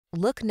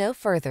Look no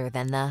further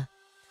than the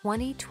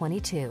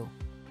 2022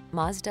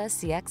 Mazda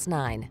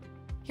CX-9.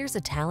 Here's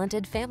a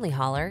talented family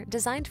hauler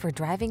designed for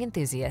driving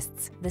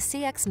enthusiasts, the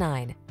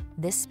CX-9.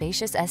 This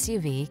spacious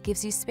SUV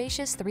gives you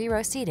spacious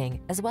 3-row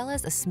seating as well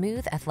as a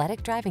smooth,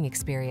 athletic driving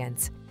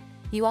experience.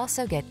 You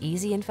also get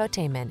easy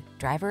infotainment,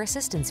 driver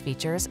assistance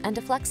features, and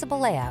a flexible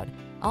layout,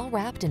 all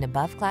wrapped in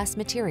above-class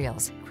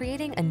materials,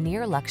 creating a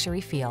near-luxury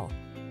feel.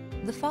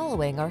 The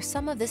following are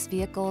some of this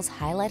vehicle's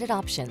highlighted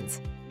options: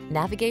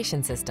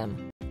 navigation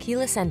system,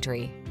 keyless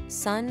entry,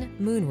 sun,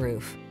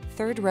 moonroof,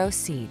 3rd-row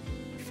seat,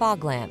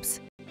 fog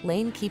lamps,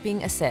 lane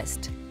keeping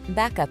assist,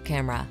 backup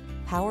camera,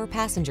 power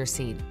passenger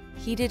seat,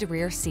 heated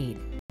rear seat,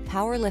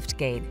 power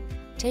liftgate.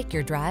 Take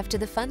your drive to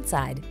the fun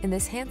side in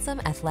this handsome,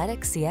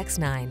 athletic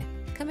CX-9.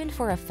 Come in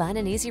for a fun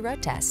and easy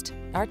road test.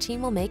 Our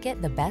team will make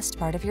it the best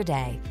part of your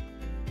day.